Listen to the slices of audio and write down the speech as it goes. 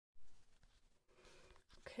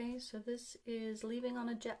Okay, so this is Leaving on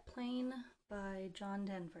a Jet Plane by John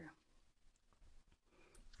Denver.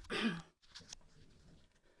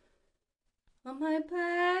 Well, my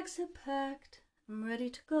bags are packed, I'm ready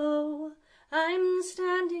to go. I'm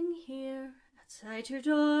standing here outside your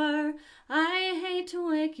door. I hate to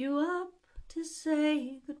wake you up to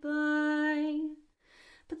say goodbye,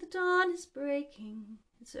 but the dawn is breaking,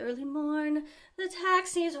 it's early morn. The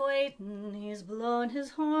taxi's waiting, he's blowing his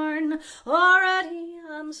horn. Already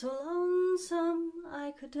I'm so lonesome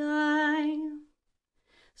I could die.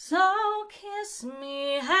 So kiss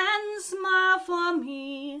me and smile for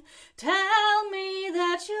me. Tell me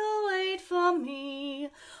that you'll wait for me.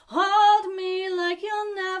 Hold me like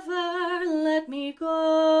you'll never let me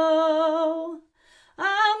go.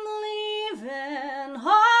 I'm leaving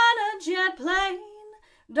on a jet plane.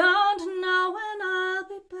 Don't know when I'll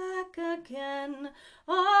be back again.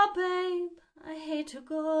 Oh, babe, I hate to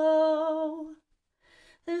go.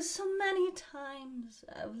 There's so many times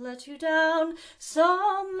I've let you down,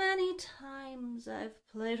 so many times I've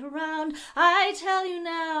played around. I tell you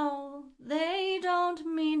now, they don't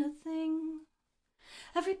mean a thing.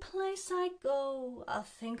 Every place I go, I'll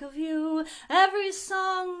think of you. Every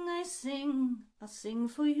song I sing, I'll sing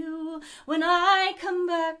for you. When I come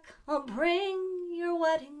back, I'll bring your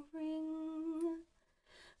wedding ring.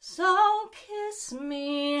 So kiss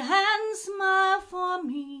me and smile for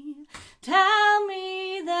me. Tell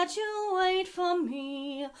me that you'll wait for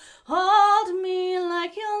me. Hold me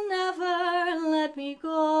like you'll never let me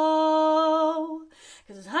go.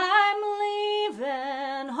 'Cause I'm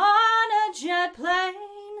leaving on a jet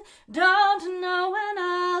plane. Don't know when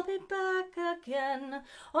I'll be back again.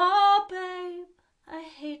 Oh, babe, I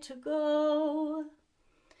hate to go.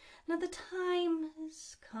 Now the time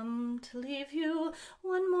has come to leave you.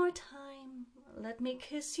 One more time, let me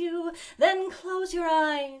kiss you. Then close your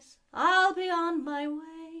eyes, I'll be on my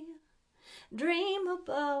way. Dream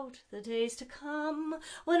about the days to come,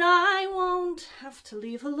 when I won't have to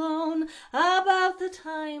leave alone. About the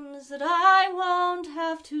times that I won't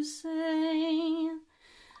have to say.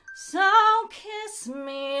 So kiss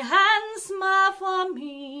me and smile for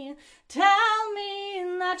me. Tell me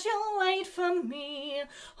that you'll wait for me.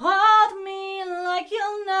 Hold me like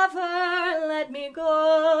you'll never let me go.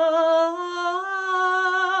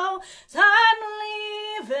 So I'm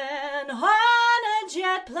leaving on a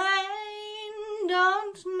jet plane.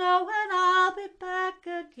 Don't know when I'll be back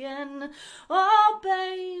again. Oh,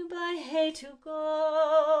 babe, I hate to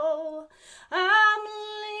go. I'm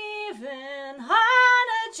leaving on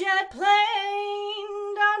a jet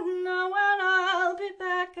plane. Don't know when I'll be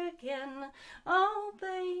back again. Oh,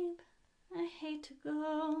 babe, I hate to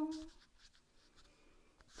go.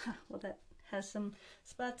 Well, that has some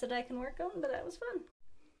spots that I can work on, but that was fun.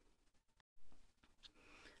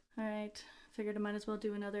 Alright, figured I might as well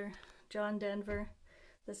do another John Denver.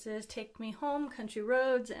 This is Take Me Home, Country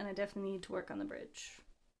Roads, and I definitely need to work on the bridge.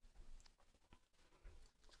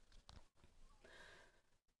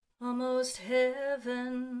 Almost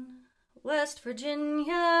heaven, West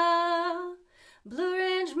Virginia, Blue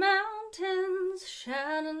Ridge Mountains,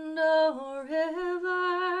 Shenandoah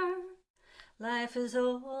River. Life is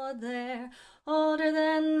old there, older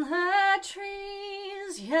than the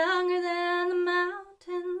trees, younger than the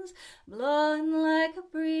mountains, blowing like a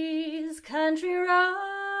breeze. Country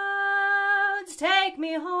roads, take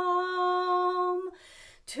me home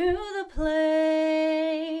to the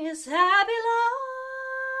place I belong.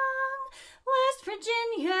 West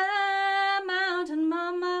Virginia, mountain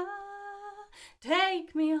mama,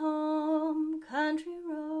 take me home, country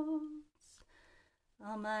roads.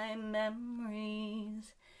 All my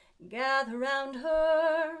memories gather round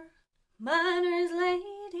her, miner's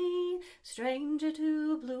lady, stranger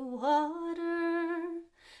to blue water,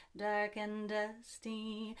 dark and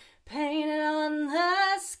dusty, painted on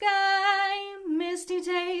the sky, misty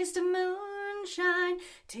taste of moonshine,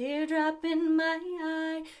 teardrop in my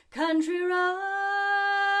eye. Country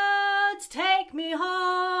roads, take me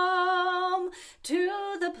home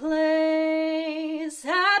to the place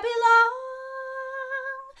I belong.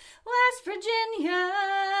 West Virginia,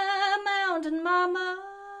 mountain mama,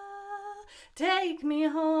 take me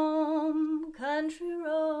home, country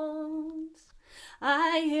roads.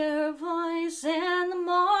 I hear her voice in the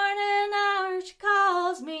morning hour, she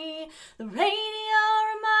calls me. The radio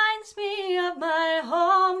reminds me of my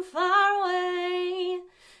home far away.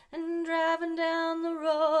 And driving down the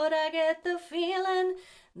road I get the feeling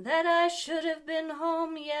that I should have been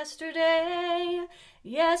home yesterday.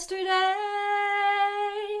 Yesterday.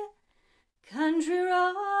 Country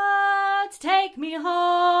roads, take me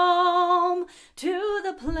home to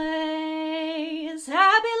the place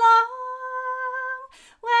I belong.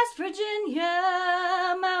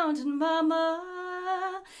 Virginia, mountain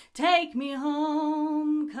mama, take me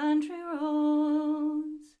home, country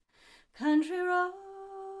roads,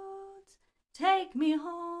 take me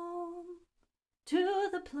home to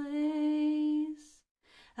the place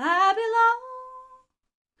I belong.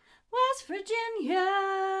 West Virginia,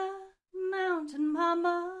 mountain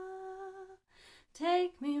mama,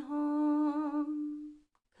 take me home,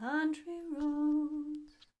 country roads.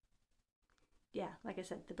 Yeah, like I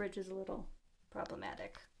said, the bridge is a little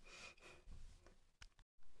problematic.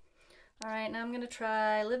 All right, now I'm going to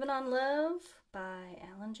try Living on Love by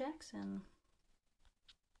Alan Jackson.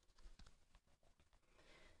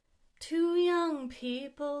 Two young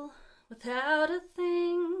people without a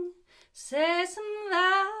thing say some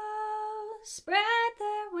vows, spread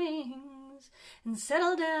their wings, and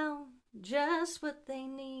settle down, just what they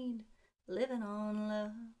need, living on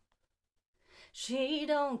love. She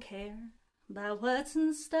don't care about what's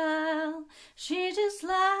in style, she just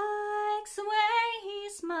likes the way he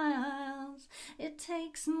smiles. It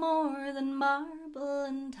takes more than marble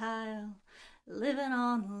and tile, living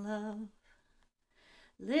on love.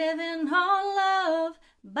 Living on love,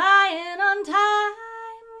 buying on time.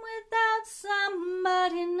 Without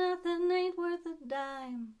somebody, nothing ain't worth a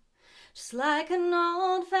dime. Just like an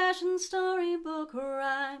old-fashioned storybook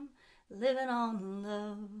rhyme, living on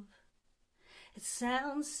love. It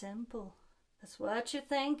sounds simple, that's what you're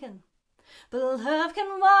thinking, but love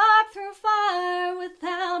can walk through fire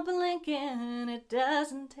without blinking. It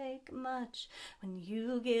doesn't take much when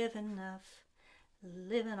you give enough,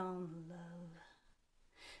 living on love.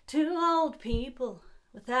 Two old people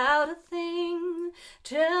without a thing,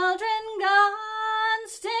 children gone,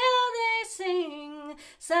 still they sing,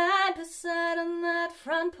 side by side on that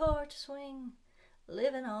front porch swing,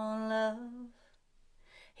 living on love.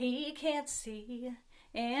 He can't see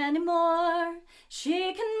anymore,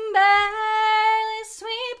 she can barely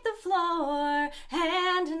sweep the floor,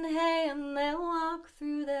 hand in hand they'll walk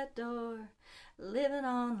through that door, living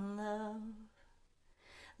on love.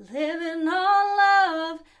 Living on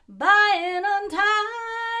love, buying on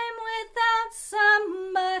time. Without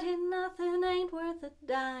somebody, nothing ain't worth a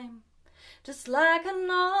dime. Just like an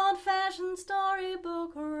old-fashioned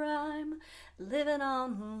storybook rhyme, living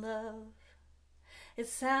on love. It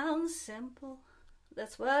sounds simple,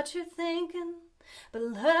 that's what you're thinking, but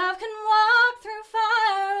love can walk through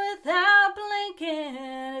fire without blinking.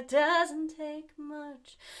 It doesn't take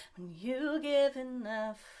much when you give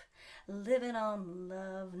enough, living on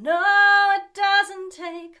love. No, it doesn't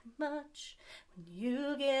take much when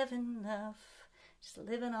you give enough, just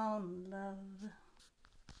living on love.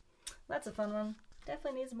 That's a fun one.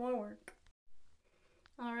 Definitely needs more work.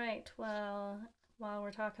 All right, well, while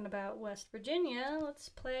we're talking about West Virginia,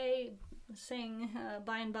 let's sing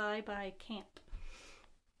By and by Camp.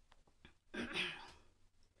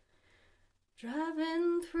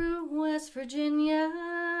 Driving through West Virginia,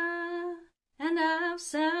 and I've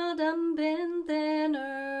seldom been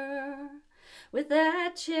thinner, with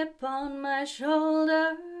that chip on my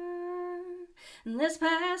shoulder. And this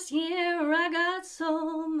past year I got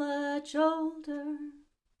so much older.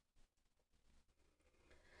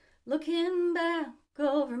 Looking back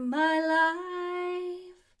over my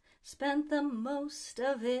life, spent the most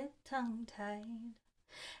of it tongue-tied.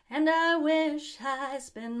 And I wish I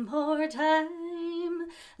spent more time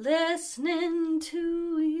listening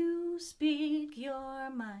to you speak your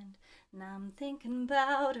mind. Now I'm thinking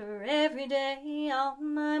about her every day,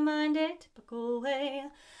 on my mind a typical way.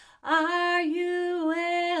 Are you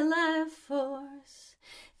a life force?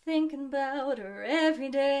 Thinking about her every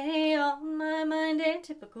day, on my mind a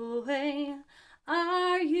typical way.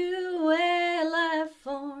 Are you a life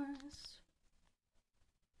force?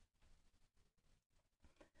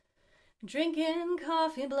 Drinking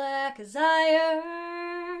coffee black as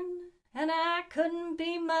iron, and I couldn't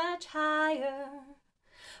be much higher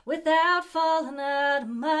without falling out of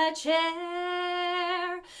my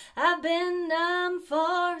chair. I've been numb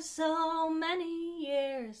for so many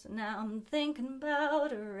years, now I'm thinking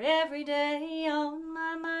about her every day, on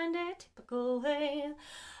my mind a typical way.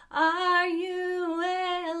 Are you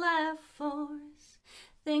a life force?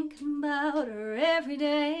 Thinking about her every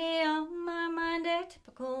day, on my mind a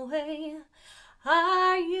typical way.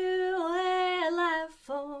 Are you a life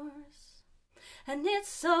force? And it's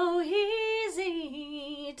so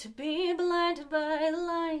easy to be blinded by the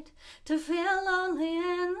light, to feel lonely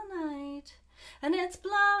in the night. And it's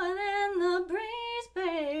blowing in the breeze,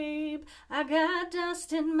 babe. I got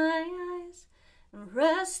dust in my eyes and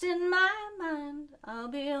rust in my mind. I'll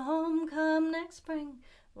be home come next spring.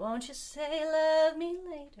 Won't you say love me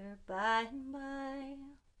later, by and by?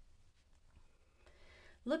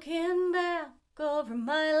 Looking back over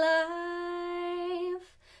my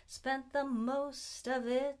life, spent the most of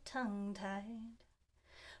it tongue-tied,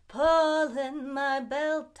 pulling my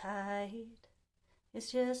belt tight.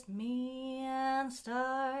 It's just me and the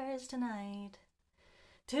stars tonight.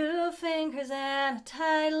 2 fingers and a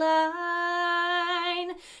tight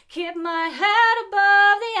line, keep my head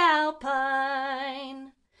above the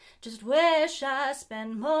alpine. Just wish I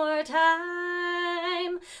spent more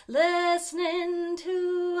time listening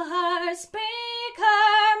to her speak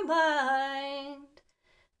her mind.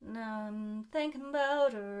 Now I'm thinking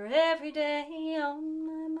about her every day, on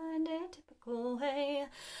my mind a typical way.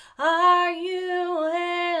 Are you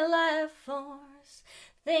a life force?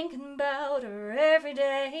 Thinking about her every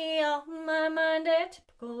day, on my mind a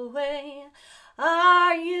typical way.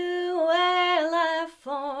 Are you a life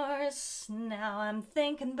force? Now I'm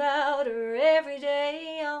thinking about her every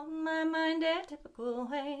day, on my mind a typical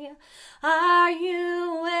way. Are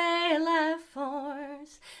you a life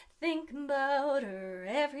force? Thinking about her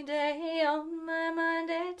every day, on my mind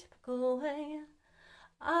a typical way.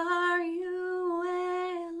 Are you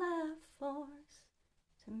a life force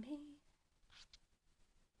to me?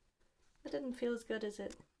 It didn't feel as good as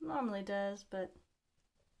it normally does, but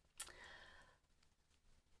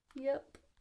yep.